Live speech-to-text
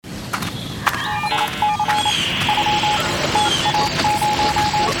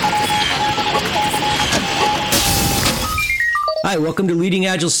Hi, welcome to Leading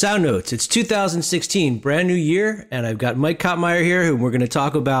Agile Sound Notes. It's 2016, brand new year, and I've got Mike Kottmeyer here, who we're going to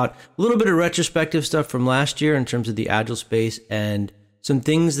talk about a little bit of retrospective stuff from last year in terms of the Agile space and some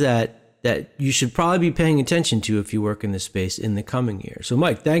things that you should probably be paying attention to if you work in this space in the coming year. So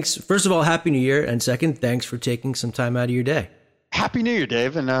Mike, thanks. First of all, Happy New Year. And second, thanks for taking some time out of your day. Happy New Year,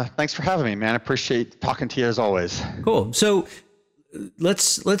 Dave. And thanks for having me, man. I appreciate talking to you as always. Cool. So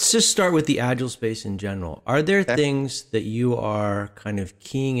let's just start with the Agile space in general. Are there things that you are kind of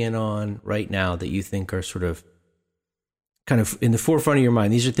keying in on right now that you think are sort of kind of in the forefront of your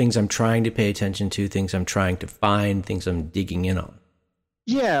mind? These are things I'm trying to pay attention to, things I'm trying to find, things I'm digging in on.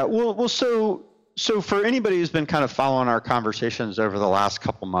 Yeah, well, so for anybody who's been kind of following our conversations over the last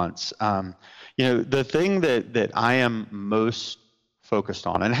couple months, the thing that I am most focused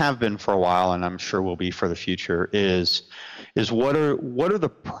on and have been for a while, and I'm sure will be for the future, is what are the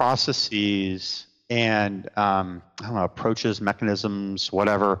processes and approaches, mechanisms,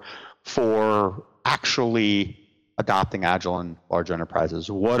 whatever, for actually adopting Agile in large enterprises?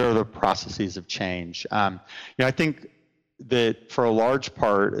 What are the processes of change? I think that for a large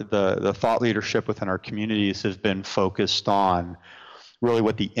part, the thought leadership within our communities has been focused on really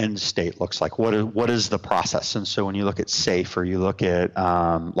what the end state looks like. What is the process? And so when you look at SAFe, or you look at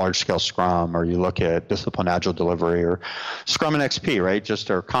large scale Scrum, or you look at disciplined Agile delivery, or Scrum and XP, right?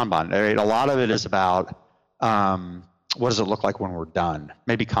 Or Kanban, right? A lot of it is about what does it look like when we're done?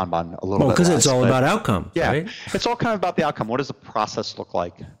 Maybe Kanban a little bit. Because it's all about outcomes, yeah, right? It's all kind of about the outcome. What does the process look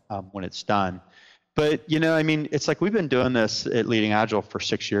like when it's done? But, it's like we've been doing this at Leading Agile for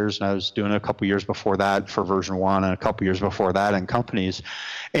 6 years, and I was doing it a couple years before that for version 1 and a couple years before that in companies.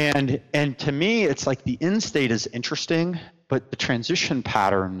 And to me, it's like the end state is interesting, but the transition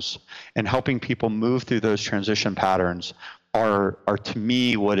patterns and helping people move through those transition patterns are to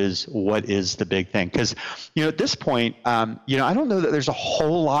me what is the big thing. Because at this point, I don't know that there's a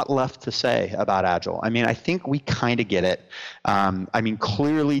whole lot left to say about Agile. I think we kind of get it.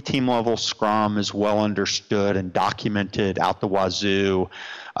 Clearly team level Scrum is well understood and documented out the wazoo.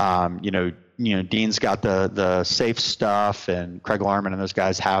 Dean's got the SAFe stuff, and Craig Larman and those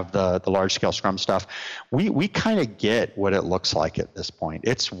guys have the large scale Scrum stuff. We kind of get what it looks like at this point.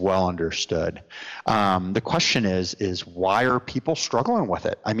 It's well understood. The question is why are people struggling with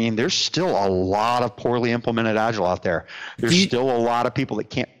it? There's still a lot of poorly implemented Agile out there. There's still a lot of people that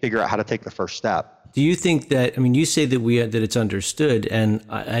can't figure out how to take the first step. Do you think that, you say that it's understood, and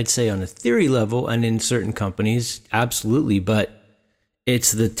I'd say on a theory level and in certain companies, absolutely, but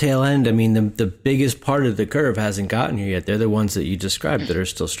it's the tail end. The biggest part of the curve hasn't gotten here yet. They're the ones that you described that are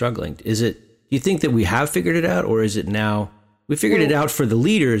still struggling. Do you think that we have figured it out, or is it now we figured it out for the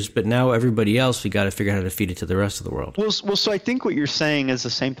leaders, but now everybody else, we got to figure out how to feed it to the rest of the world? Well, so I think what you're saying is the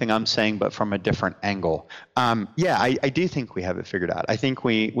same thing I'm saying, but from a different angle. I do think we have it figured out. I think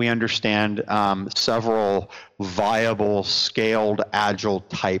we understand several viable, scaled, Agile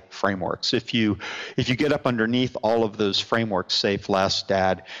type frameworks. If you get up underneath all of those frameworks, SAFe, LeSS,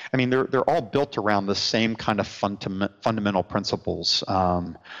 DAD, they're all built around the same kind of fundamental principles.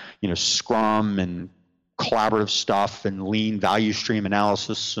 Scrum and collaborative stuff and lean value stream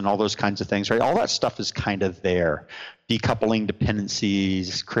analysis and all those kinds of things, right? All that stuff is kind of there. Decoupling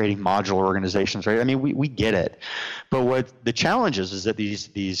dependencies, creating modular organizations, right? We get it. But what the challenge is that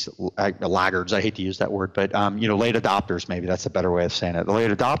these laggards, I hate to use that word, but late adopters, maybe that's a better way of saying it. The late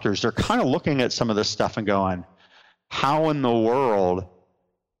adopters, they're kind of looking at some of this stuff and going, how in the world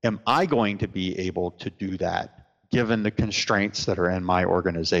am I going to be able to do that given the constraints that are in my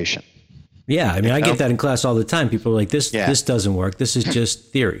organization? Yeah, I get that in class all the time. People are like, this doesn't work. This is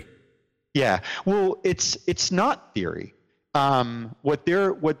just theory. Yeah, well, it's not theory. What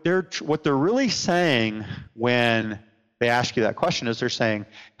they're really saying when they ask you that question is they're saying,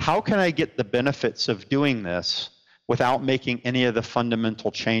 how can I get the benefits of doing this without making any of the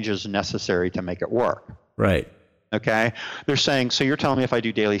fundamental changes necessary to make it work? Right. Okay. They're saying, so you're telling me if I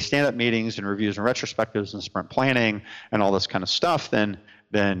do daily stand-up meetings and reviews and retrospectives and sprint planning and all this kind of stuff, then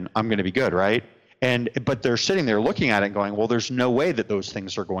I'm going to be good, right? But they're sitting there looking at it and going, well, there's no way that those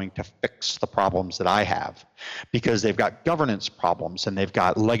things are going to fix the problems that I have, because they've got governance problems, and they've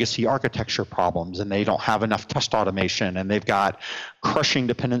got legacy architecture problems, and they don't have enough test automation, and they've got crushing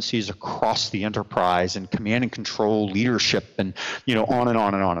dependencies across the enterprise and command and control leadership, and on and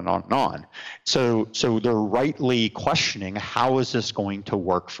on and on and on and on. So they're rightly questioning, how is this going to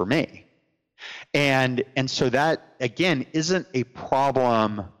work for me? And so that, again, isn't a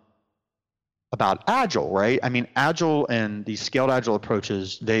problem about Agile, right? Agile and these scaled Agile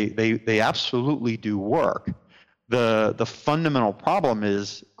approaches, they absolutely do work. The fundamental problem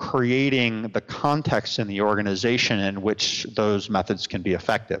is creating the context in the organization in which those methods can be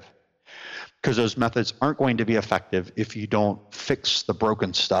effective. Because those methods aren't going to be effective if you don't fix the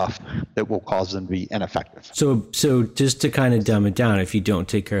broken stuff that will cause them to be ineffective. So just to kind of dumb it down, if you don't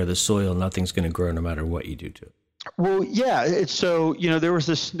take care of the soil, nothing's going to grow no matter what you do to it. Well, yeah. It's so, there's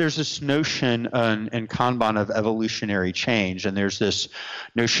this notion in Kanban of evolutionary change, and there's this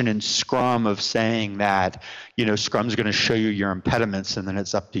notion in Scrum of saying that, Scrum's going to show you your impediments, and then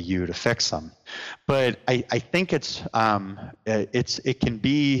it's up to you to fix them. But I think it can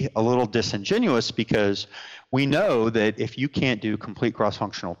be a little disingenuous, because we know that if you can't do complete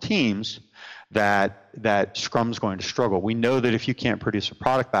cross-functional teams, that Scrum's going to struggle. We know that if you can't produce a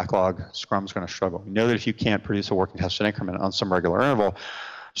product backlog, Scrum's going to struggle. We know that if you can't produce a working tested increment on some regular interval,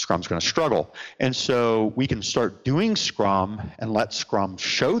 Scrum's going to struggle. And so we can start doing Scrum and let Scrum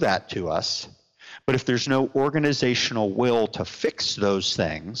show that to us. But if there's no organizational will to fix those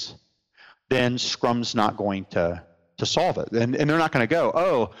things, then Scrum's not going to solve it. And they're not going to go,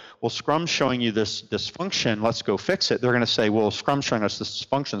 oh, well, Scrum's showing you this function, let's go fix it. They're going to say, well, Scrum's showing us this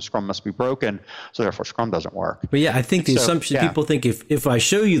function, Scrum must be broken, so therefore Scrum doesn't work. But yeah, I think the assumption, people think if I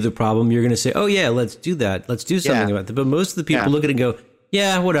show you the problem, you're going to say, oh yeah, let's do that. Let's do something about that. But most of the people look at it and go,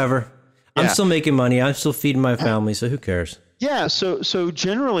 yeah, whatever. I'm still making money. I'm still feeding my family, so who cares? Yeah, so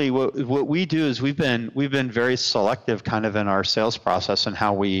generally what we do is we've been very selective kind of in our sales process and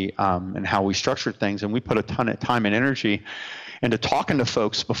how we structure things, and we put a ton of time and energy into talking to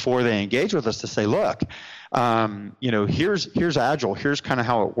folks before they engage with us to say, look, here's Agile, here's kind of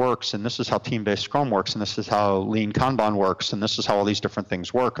how it works, and this is how team-based Scrum works, and this is how Lean Kanban works, and this is how all these different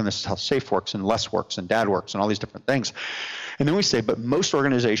things work, and this is how SAFe works, and LESS works, and DAD works, and all these different things. And then we say, but most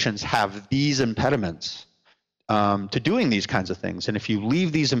organizations have these impediments to doing these kinds of things. And if you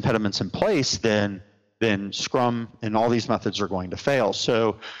leave these impediments in place, then Scrum and all these methods are going to fail.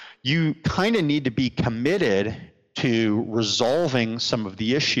 So you kind of need to be committed to resolving some of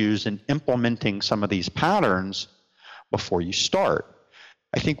the issues and implementing some of these patterns before you start.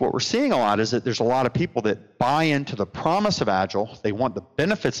 I think what we're seeing a lot is that there's a lot of people that buy into the promise of Agile. They want the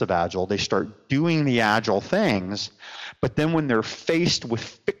benefits of Agile. They start doing the Agile things. But then when they're faced with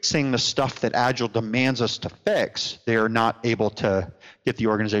fixing the stuff that Agile demands us to fix, they are not able to get the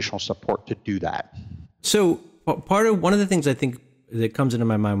organizational support to do that. So one of the things I think that comes into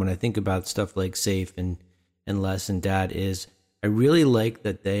my mind when I think about stuff like SAFe and LESS and DAD is I really like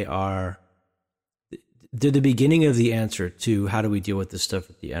that they're the beginning of the answer to how do we deal with this stuff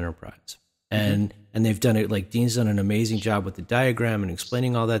at the enterprise. And they've done it, like Dean's done an amazing job with the diagram and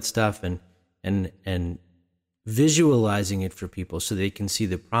explaining all that stuff and visualizing it for people so they can see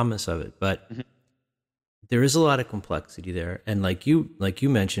the promise of it. But there is a lot of complexity there. And like you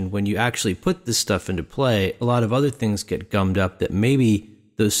mentioned, when you actually put this stuff into play, a lot of other things get gummed up that maybe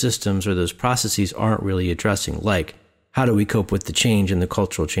those systems or those processes aren't really addressing, like how do we cope with the change and the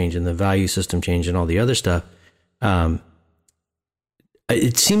cultural change and the value system change and all the other stuff.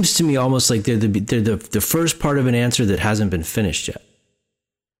 It seems to me almost like they're the first part of an answer that hasn't been finished yet.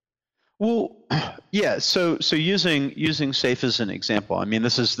 Well, yeah. So using SAFe as an example, I mean,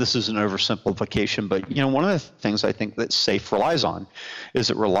 this is an oversimplification, but one of the things I think that SAFe relies on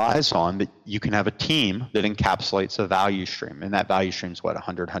is it relies on that you can have a team that encapsulates a value stream, and that value stream is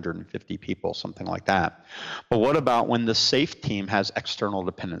 100, 150 people, something like that. But what about when the SAFe team has external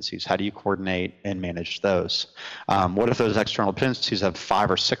dependencies? How do you coordinate and manage those? What if those external dependencies have 5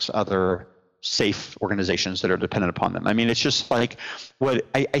 or 6 other SAFe organizations that are dependent upon them? I mean, it's just like what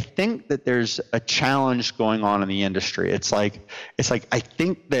I think that there's a challenge going on in the industry. It's like I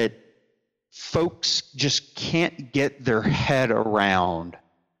think that folks just can't get their head around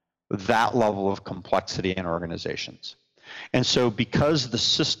that level of complexity in organizations. And so because the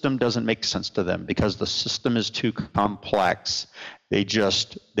system doesn't make sense to them, because the system is too complex, they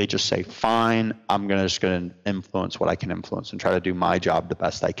just say, fine, I'm just going to influence what I can influence and try to do my job the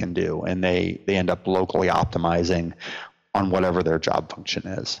best I can do. And they end up locally optimizing on whatever their job function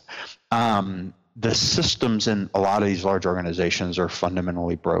is. The systems in a lot of these large organizations are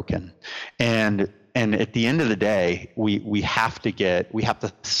fundamentally broken. And at the end of the day, we have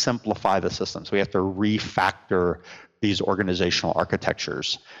to simplify the systems. We have to refactor these organizational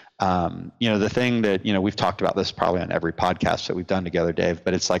architectures. The thing that, we've talked about this probably on every podcast that we've done together, Dave,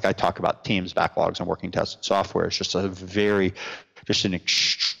 but it's like I talk about teams, backlogs, and working tested software. It's just an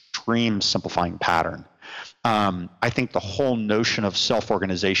extreme simplifying pattern. I think the whole notion of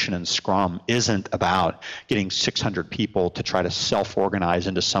self-organization in Scrum isn't about getting 600 people to try to self-organize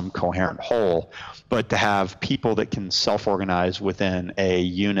into some coherent whole, but to have people that can self-organize within a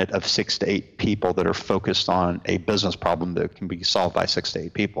unit of 6 to 8 people that are focused on a business problem that can be solved by 6 to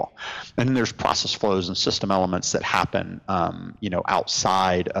 8 people. And then there's process flows and system elements that happen,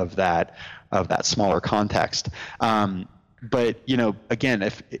 outside of that smaller context. But again,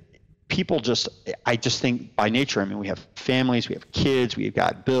 if people I just think by nature, I mean, we have families, we have kids, we've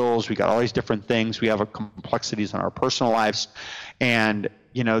got bills, we got all these different things, we have complexities in our personal lives. And,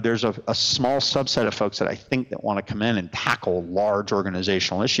 there's a small subset of folks that I think that want to come in and tackle large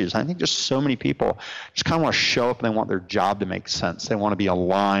organizational issues. I think just so many people just kind of want to show up and they want their job to make sense. They want to be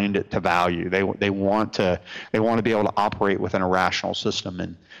aligned to value. They want to be able to operate within a rational system.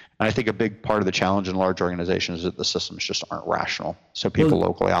 And I think a big part of the challenge in large organizations is that the systems just aren't rational. So people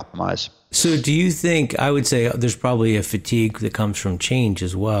locally optimize. So do you think, I would say there's probably a fatigue that comes from change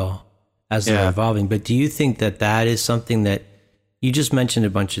as well as they're evolving, but do you think that is something that you just mentioned a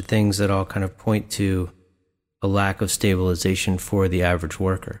bunch of things that all kind of point to a lack of stabilization for the average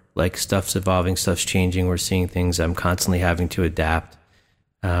worker? Like stuff's evolving, stuff's changing. We're seeing things. I'm constantly having to adapt.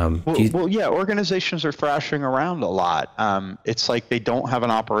 Organizations are thrashing around a lot. It's like they don't have an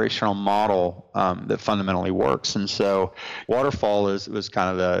operational model that fundamentally works, and so waterfall was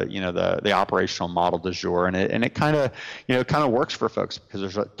kind of the operational model du jour, and it kind of works for folks because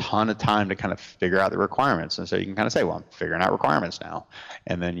there's a ton of time to kind of figure out the requirements, and so you can kind of say, well, I'm figuring out requirements now,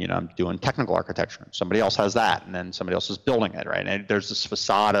 and then I'm doing technical architecture. Somebody else has that, and then somebody else is building it, right? And there's this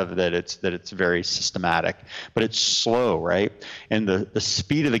facade of that it's very systematic, but it's slow, right? And the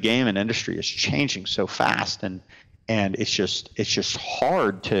speed of the game and industry is changing so fast, and it's just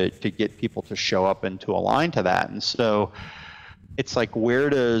hard to get people to show up and to align to that. And so it's like, where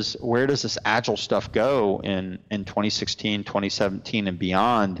does this agile stuff go in 2016, 2017 and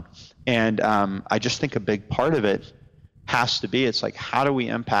beyond? And I just think a big part of it has to be, it's like, how do we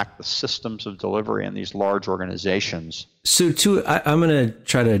impact the systems of delivery in these large organizations? So I'm going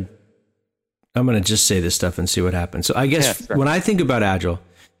to just say this stuff and see what happens. So I guess when I think about agile,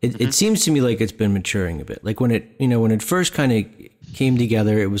 it seems to me like it's been maturing a bit. Like when it first kind of came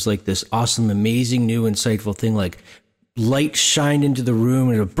together, it was like this awesome, amazing, new, insightful thing. Like light shined into the room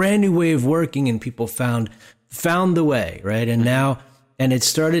and a brand new way of working, and people found the way, right? And now, and it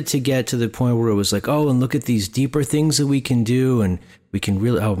started to get to the point where it was like, oh, and look at these deeper things that we can do, and we can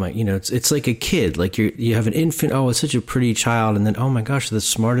really, it's like a kid. Like you have an infant, oh, it's such a pretty child, and then, oh my gosh, the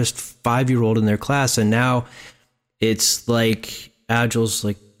smartest 5-year-old in their class, and now it's like Agile's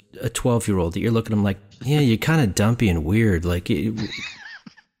like a 12-year-old that you're looking at them like, yeah, you're kind of dumpy and weird. Like,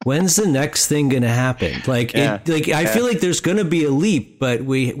 when's the next thing going to happen? Like, I feel like there's going to be a leap, but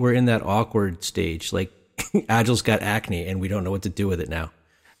we're in that awkward stage. Like, Agile's got acne and we don't know what to do with it now.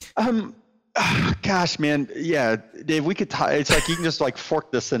 Gosh, man. Yeah. Dave, we could it's like, you can just like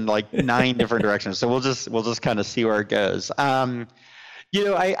fork this in like 9 different directions. So we'll just kind of see where it goes.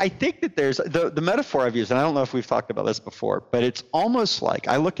 I think that there's the metaphor I've used, and I don't know if we've talked about this before, but it's almost like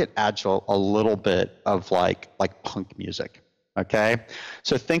I look at Agile a little bit of like punk music. Okay,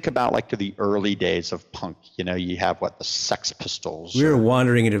 so think about like to the early days of punk. You have the Sex Pistols. We're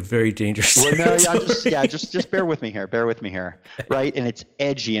wandering into very dangerous. Well, no, just bear with me here, right? And it's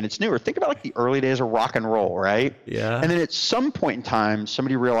edgy and it's newer. Think about like the early days of rock and roll, right? Yeah. And then at some point in time,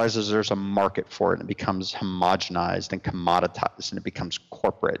 somebody realizes there's a market for it, and it becomes homogenized and commoditized, and it becomes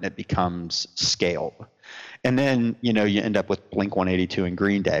corporate, and it becomes scaled. And then, you end up with Blink-182 and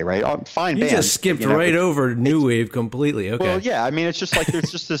Green Day, right? Oh, fine you bands. Just skipped right over New Wave completely. Okay. Well, yeah. I mean, it's just like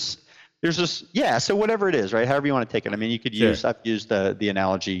there's this, yeah. So whatever it is, right? However you want to take it. I mean, you could use, I've used the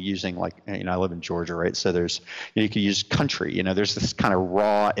analogy using like, I live in Georgia, right? So there's, you could use country, there's this kind of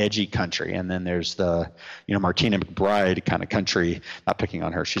raw, edgy country. And then there's the, Martina McBride kind of country, not picking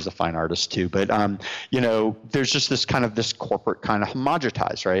on her. She's a fine artist too. But, there's just this corporate kind of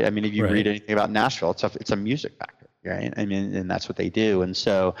homogenized, right? I mean, if you read anything about Nashville, it's a music factory. Right. I mean, and that's what they do. And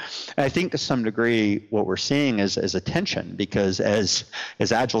so I think to some degree what we're seeing is a tension, because as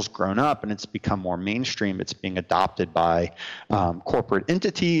Agile's grown up and it's become more mainstream, it's being adopted by corporate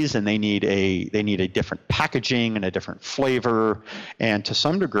entities, and they need a different packaging and a different flavor. And to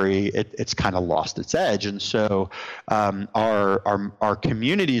some degree, it's kind of lost its edge. And so our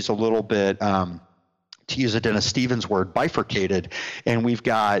community is a little bit to use a Dennis Stevens word, bifurcated, and we've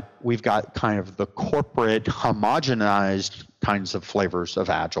got kind of the corporate homogenized kinds of flavors of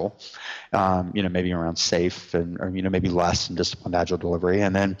Agile, maybe around safe or maybe less in disciplined Agile delivery,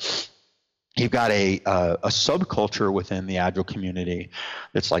 and then you've got a subculture within the agile community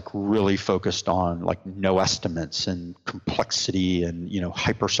that's like really focused on like no estimates and complexity and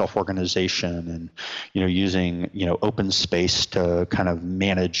hyper self-organization and using open space to kind of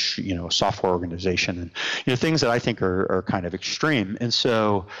manage software organization and things that I think are kind of extreme. And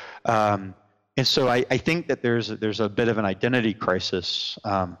so I think that there's a bit of an identity crisis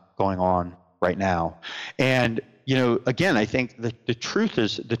going on right now. And again, I think that the truth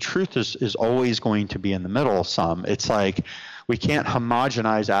is always going to be in the middle some. It's like we can't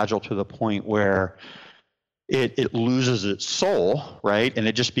homogenize Agile to the point where it loses its soul, right? And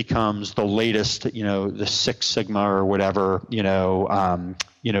it just becomes the latest, the Six Sigma or whatever,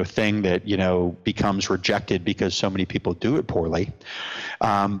 thing that, becomes rejected because so many people do it poorly.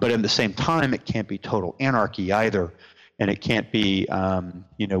 But at the same time, it can't be total anarchy either. And it can't be,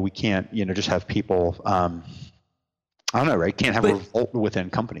 we can't, just have people, I don't know, right? Can't have a revolt within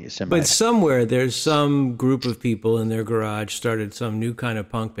companies. But somewhere there's some group of people in their garage started some new kind of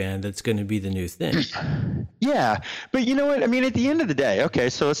punk band that's going to be the new thing. Yeah, but you know what? I mean, at the end of the day, okay,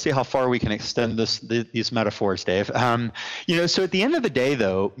 so let's see how far we can extend these metaphors, Dave. So at the end of the day,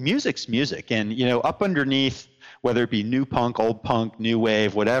 though, music's music. And, up underneath, whether it be new punk, old punk, new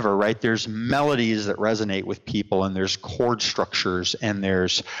wave, whatever, right? There's melodies that resonate with people, and there's chord structures, and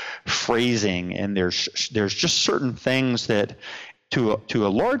there's phrasing, and there's just certain things that, to a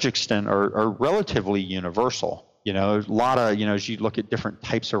large extent, are relatively universal. A lot of, as you look at different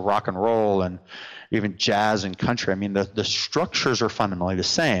types of rock and roll and even jazz and country, I mean, the structures are fundamentally the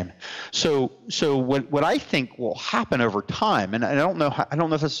same. So what I think will happen over time, and I don't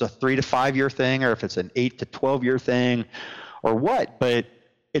know if it's a 3 to 5 year thing or if it's an 8 to 12 year thing or what, but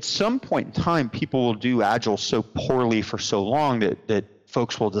at some point in time, people will do Agile so poorly for so long that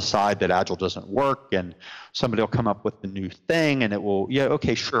folks will decide that Agile doesn't work, and somebody will come up with the new thing, and it will,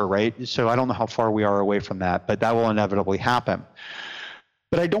 okay, sure, right? So I don't know how far we are away from that, but that will inevitably happen.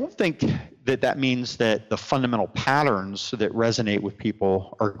 But I don't think that means that the fundamental patterns that resonate with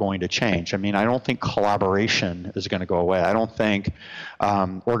people are going to change. I mean, I don't think collaboration is going to go away. I don't think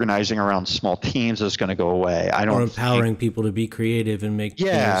organizing around small teams is going to go away. Or empowering people to be creative and make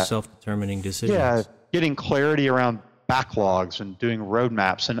self-determining decisions. Yeah, getting clarity around backlogs and doing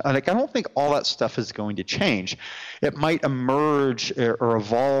roadmaps. And I don't think all that stuff is going to change. It might emerge or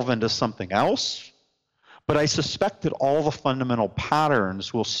evolve into something else. But I suspect that all the fundamental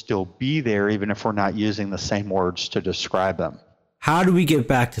patterns will still be there, even if we're not using the same words to describe them. How do we get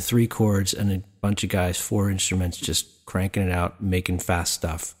back to 3 chords and a bunch of guys, 4 instruments, just cranking it out, making fast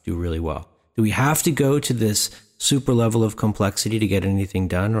stuff, do really well? Do we have to go to this super level of complexity to get anything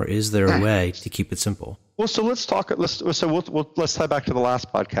done, or is there a way to keep it simple? Well, so let's talk. Let's tie back to the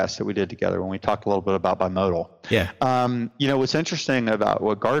last podcast that we did together when we talked a little bit about bimodal. Yeah. What's interesting about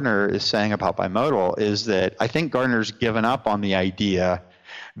what Gartner is saying about bimodal is that I think Gartner's given up on the idea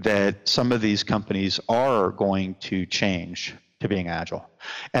that some of these companies are going to change to being agile,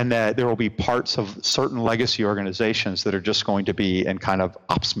 and that there will be parts of certain legacy organizations that are just going to be in kind of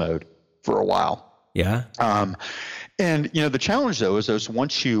ops mode for a while. Yeah. And the challenge though is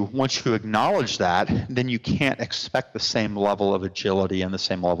once you acknowledge that, then you can't expect the same level of agility and the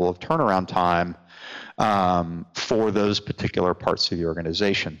same level of turnaround time for those particular parts of the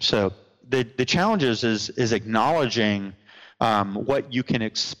organization. So the challenge is acknowledging what you can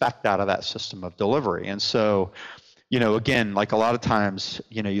expect out of that system of delivery. And so, again, like a lot of times,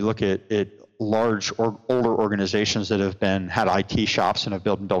 you look at large or older organizations that have had IT shops and have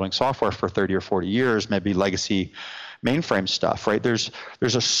been building software for 30 or 40 years, maybe legacy mainframe stuff, right? There's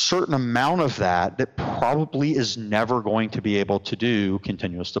a certain amount of that probably is never going to be able to do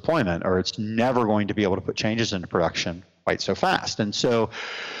continuous deployment, or it's never going to be able to put changes into production quite so fast. And so,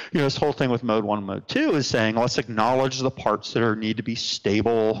 this whole thing with mode 1 and mode 2 is saying, let's acknowledge the parts that need to be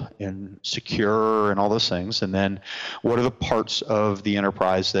stable and secure and all those things. And then what are the parts of the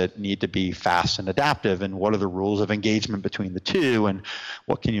enterprise that need to be fast and adaptive? And what are the rules of engagement between the two? And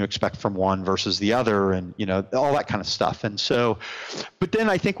what can you expect from one versus the other? And, all that kind of stuff. And so, but then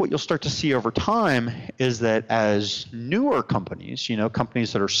I think what you'll start to see over time is that as newer companies,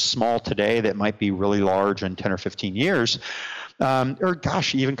 companies that are small today that might be really large in 10 or 15 years, or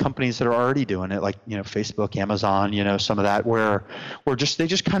gosh, even companies that are already doing it, like Facebook, Amazon, some of that, where they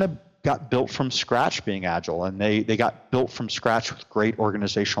just kind of got built from scratch being agile, and they got built from scratch with great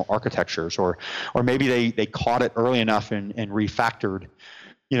organizational architectures, or maybe they caught it early enough and refactored,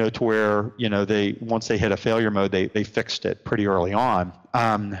 to where once they hit a failure mode, they fixed it pretty early on.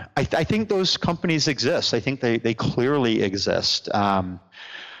 I think those companies exist. I think they clearly exist.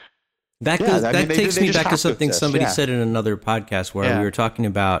 That takes me back to something somebody said in another podcast where we were talking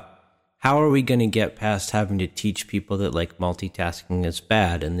about how are we going to get past having to teach people that like multitasking is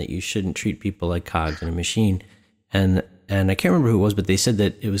bad and that you shouldn't treat people like cogs in a machine? And I can't remember who it was, but they said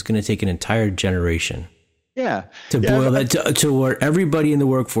that it was going to take an entire generation. Yeah. To boil that to where everybody in the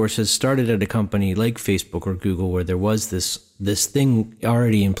workforce has started at a company like Facebook or Google, where there was this thing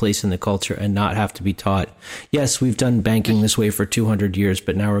already in place in the culture, and not have to be taught, yes, we've done banking this way for 200 years,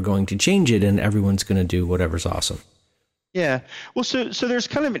 but now we're going to change it and everyone's going to do whatever's awesome. Yeah. Well, so there's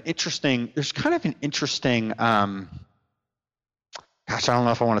kind of an interesting, gosh, I don't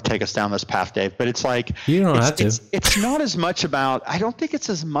know if I want to take us down this path, Dave, but it's like, you don't have to. It's not as much about, I don't think it's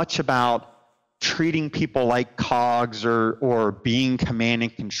as much about treating people like cogs or being command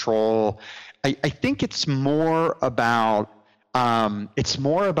and control. I think it's more about how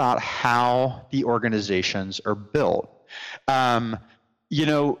the organizations are built.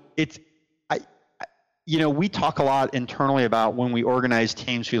 We talk a lot internally about when we organize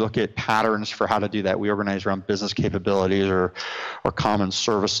teams, we look at patterns for how to do that. We organize around business capabilities or common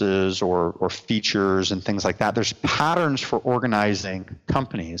services or features and things like that. There's patterns for organizing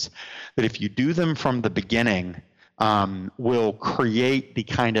companies that if you do them from the beginning, will create the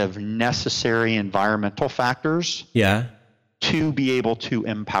kind of necessary environmental factors to be able to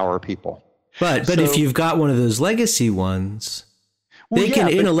empower people. But if you've got one of those legacy ones, they can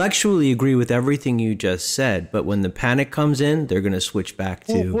intellectually agree with everything you just said, but when the panic comes in, they're going to switch back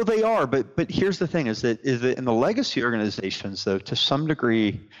to. Well, they are, but here's the thing: is that in the legacy organizations, though, to some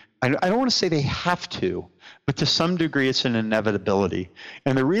degree, I don't want to say they have to, but to some degree, it's an inevitability.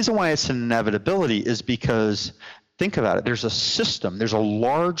 And the reason why it's an inevitability is because, think about it: there's a system, there's a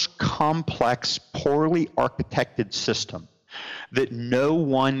large, complex, poorly architected system that no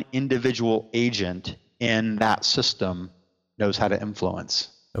one individual agent in that system knows how to influence.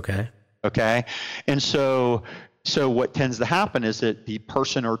 Okay. And so what tends to happen is that the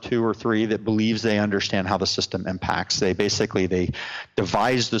person or two or three that believes they understand how the system impacts, they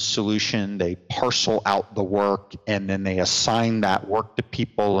devise the solution, they parcel out the work, and then they assign that work to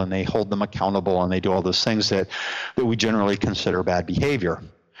people and they hold them accountable and they do all those things that we generally consider bad behavior.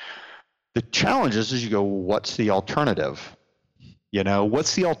 The challenge is you go, well, what's the alternative?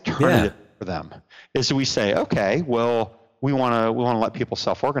 What's the alternative for them? Is we say, okay, well, we want to let people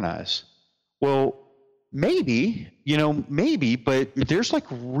self-organize. Well, maybe, but there's like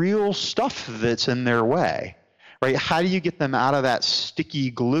real stuff that's in their way, right? How do you get them out of that sticky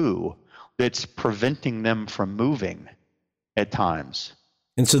glue that's preventing them from moving at times?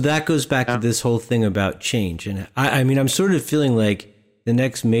 And so that goes back to this whole thing about change. And I mean, I'm sort of feeling like the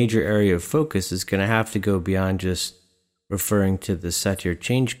next major area of focus is going to have to go beyond just referring to the Satir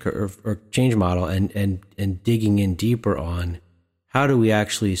change curve or change model and digging in deeper on how do we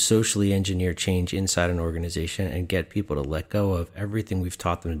actually socially engineer change inside an organization and get people to let go of everything we've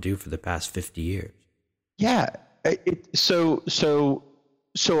taught them to do for the past 50 years. Yeah. So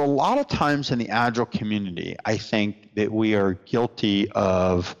a lot of times in the Agile community, I think that we are guilty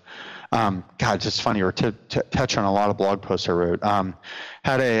of, it's just funny, or to touch on a lot of blog posts I wrote.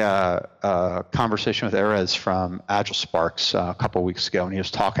 Had a conversation with Erez from Agile Sparks a couple of weeks ago, and he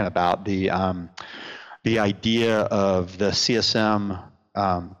was talking about the idea of the CSM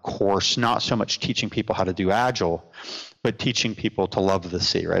course, not so much teaching people how to do Agile, but teaching people to love the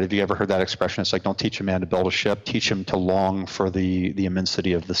sea, right? Have you ever heard that expression? It's like, don't teach a man to build a ship, teach him to long for the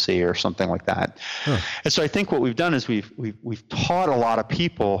immensity of the sea, or something like that. Huh. And so I think what we've done is we've taught a lot of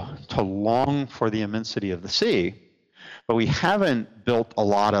people to long for the immensity of the sea, but we haven't built a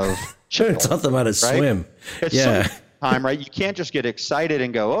lot of ships. Taught them how to swim. It's time, right? You can't just get excited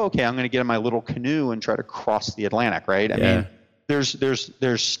and go, oh, okay, I'm going to get in my little canoe and try to cross the Atlantic, right? I mean,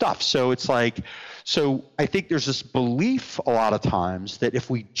 there's stuff. So it's like, so I think there's this belief a lot of times that if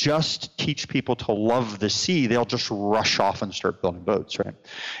we just teach people to love the sea, they'll just rush off and start building boats, right?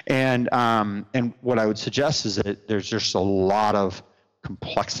 And what I would suggest is that there's just a lot of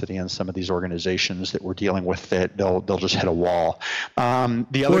complexity in some of these organizations that we're dealing with that they'll just hit a wall.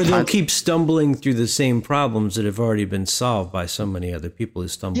 They'll keep stumbling through the same problems that have already been solved by so many other people who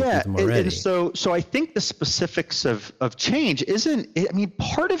stumbled through them already. So I think the specifics of change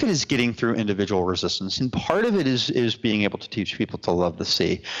part of it is getting through individual resistance, and part of it is being able to teach people to love the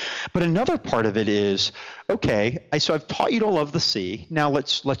sea. But another part of it is, okay, so I've taught you to love the sea. Now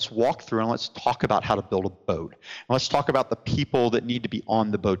let's walk through and let's talk about how to build a boat. And let's talk about the people that need to be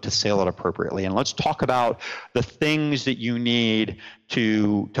on the boat to sail it appropriately. And let's talk about the things that you need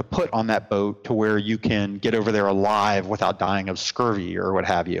to put on that boat to where you can get over there alive without dying of scurvy or what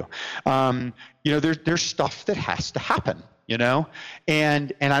have you. There's stuff that has to happen,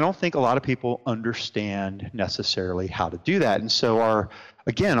 and I don't think a lot of people understand necessarily how to do that. And so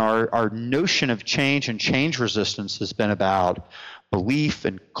again, our notion of change and change resistance has been about belief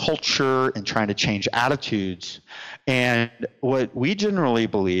and culture and trying to change attitudes. And what we generally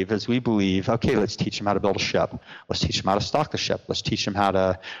believe is okay, let's teach them how to build a ship. Let's teach them how to stock the ship. Let's teach them how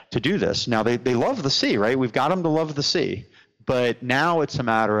to do this. Now, they love the sea, right? We've got them to love the sea. But now it's a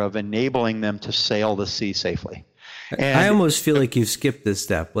matter of enabling them to sail the sea safely. And I almost feel like you've skipped this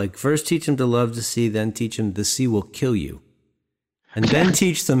step. Like first teach them to love the sea, then teach them the sea will kill you. And then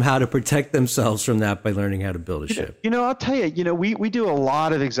teach them how to protect themselves from that by learning how to build a ship. I'll tell you, we do a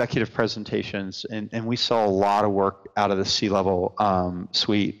lot of executive presentations and we saw a lot of work out of the C-level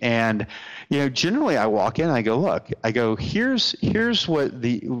suite. And, generally I walk in, I go, here's what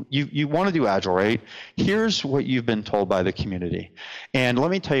you want to do Agile, right? Here's what you've been told by the community. And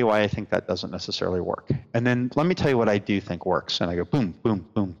let me tell you why I think that doesn't necessarily work. And then let me tell you what I do think works. And I go, boom, boom,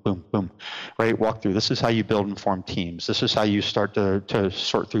 boom, boom, boom, right? Walk through. This is how you build informed teams. This is how you start to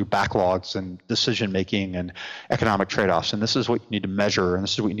sort through backlogs and decision making and economic trade-offs. And this is what you need to measure. And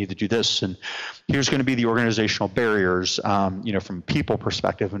this is what you need to do this. And here's going to be the organizational barriers, from a people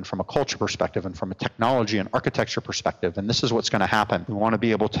perspective and from a culture perspective and from a technology and architecture perspective. And this is what's going to happen. We want to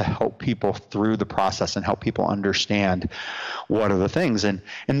be able to help people through the process and help people understand what are the things. And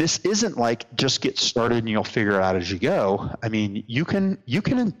this isn't like just get started and you'll figure it out as you go. I mean, you can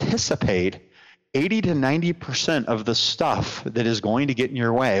anticipate 80 to 90% of the stuff that is going to get in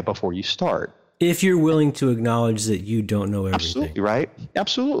your way before you start. If you're willing to acknowledge that you don't know everything. Absolutely, right?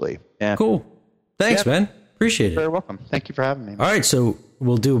 Absolutely. Yeah. Cool. Thanks, man. Appreciate it. You're very welcome. Thank you for having me. All right, so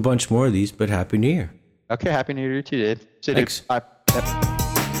we'll do a bunch more of these, but Happy New Year. Okay, Happy New Year to you, Dave. Thanks. Bye. Yep.